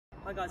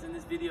Hi guys, in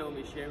this video I'm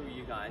going to share with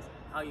you guys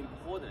how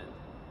important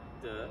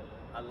the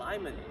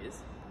alignment is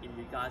in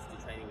regards to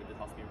training with the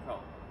TopspinPro.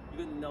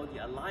 You're going to know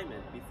the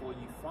alignment before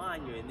you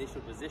find your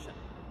initial position.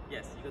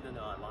 Yes, you're going to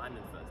know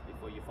alignment first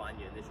before you find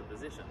your initial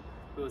position,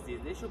 because the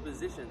initial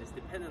position is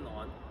dependent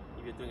on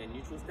if you're doing a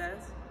neutral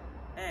stance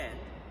and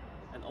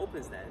an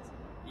open stance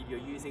if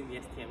you're using the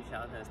STM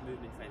child stance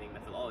movement training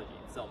methodology.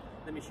 So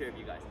let me share with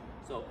you guys.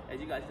 So as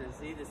you guys can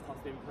see, this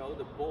TopspinPro,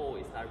 the ball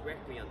is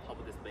directly on top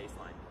of this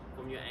baseline.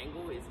 From your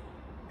angle, it's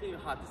pretty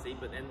hard to see,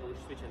 but then we'll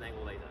switch an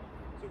angle later.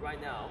 So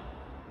right now,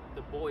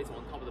 the ball is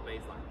on top of the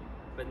baseline.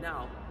 But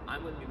now,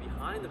 I'm going to be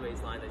behind the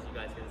baseline, as you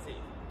guys can see.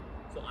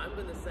 So I'm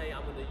going to say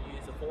I'm going to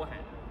use a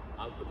forehand.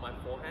 I'll put my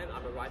forehand,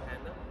 I'm a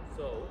right-hander,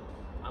 so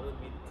I'm going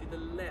to be to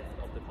the left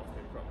of the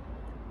TopspinPro.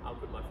 I'll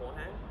put my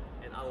forehand,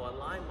 and I will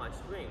align my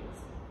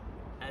strings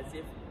as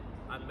if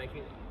I'm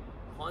making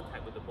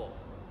contact with the ball.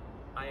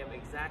 I am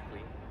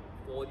exactly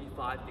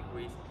 45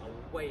 degrees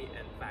away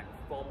and back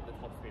from the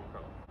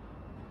TopspinPro.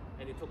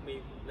 And it took me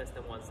less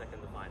than 1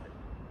 second to find it.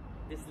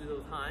 This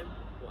little time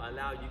will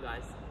allow you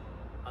guys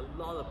a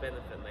lot of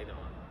benefit later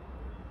on.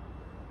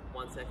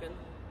 1 second,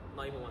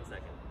 not even 1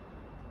 second.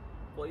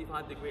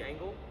 45-degree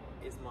angle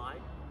is my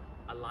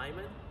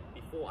alignment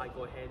before I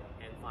go ahead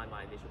and find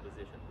my initial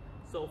position.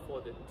 So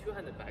for the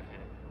two-handed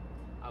backhand,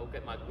 I will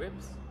get my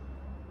grips,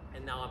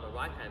 and now I'm a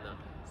right-hander,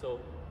 so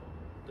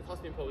the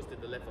TopspinPro is to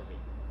the left of me.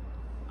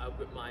 I'll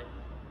grip my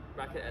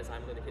racket as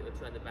I'm going to hit the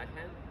two-handed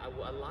backhand. I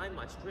will align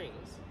my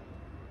strings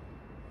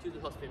to the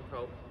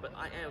TopspinPro, but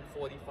I am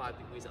 45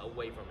 degrees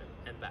away from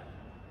it and back.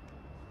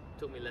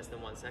 Took me less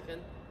than 1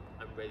 second.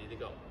 I'm ready to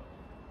go.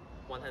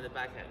 One-handed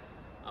backhand.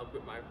 I'll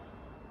grip my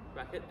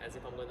racket as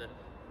if I'm going to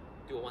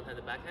do a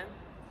one-handed backhand.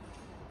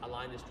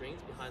 Align the strings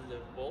behind the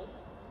ball,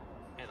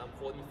 and I'm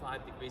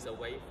 45 degrees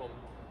away from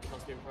the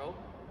TopspinPro,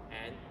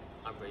 and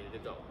I'm ready to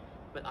go.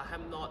 But I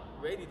am not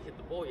ready to hit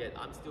the ball yet.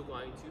 I'm still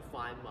going to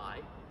find my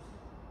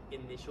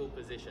initial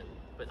position,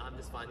 but I'm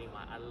just finding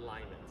my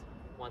alignment.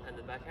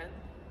 One-handed backhand,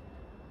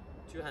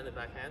 two-handed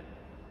backhand,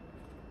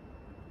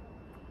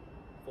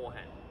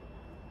 forehand.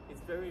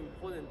 It's very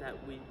important that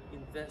we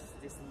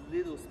invest this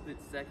little split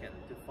second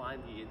to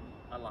find the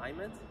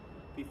alignment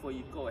before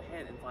you go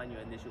ahead and find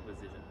your initial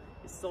position.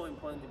 It's so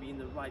important to be in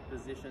the right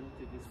position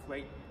to this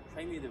great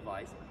training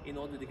device in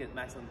order to get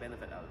maximum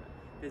benefit out of it.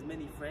 There's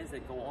many friends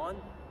that go on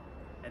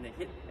and they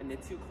hit and they're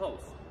too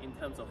close in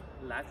terms of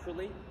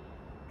laterally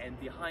and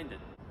behind it.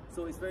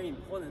 So it's very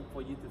important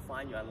for you to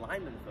find your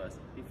alignment first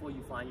before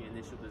you find your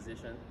initial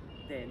position,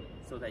 then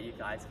so that you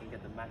guys can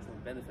get the maximum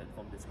benefit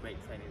from this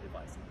great training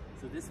device.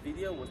 So this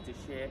video was to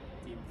share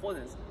the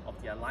importance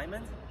of the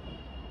alignment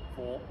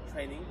for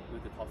training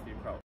with the TopspinPro.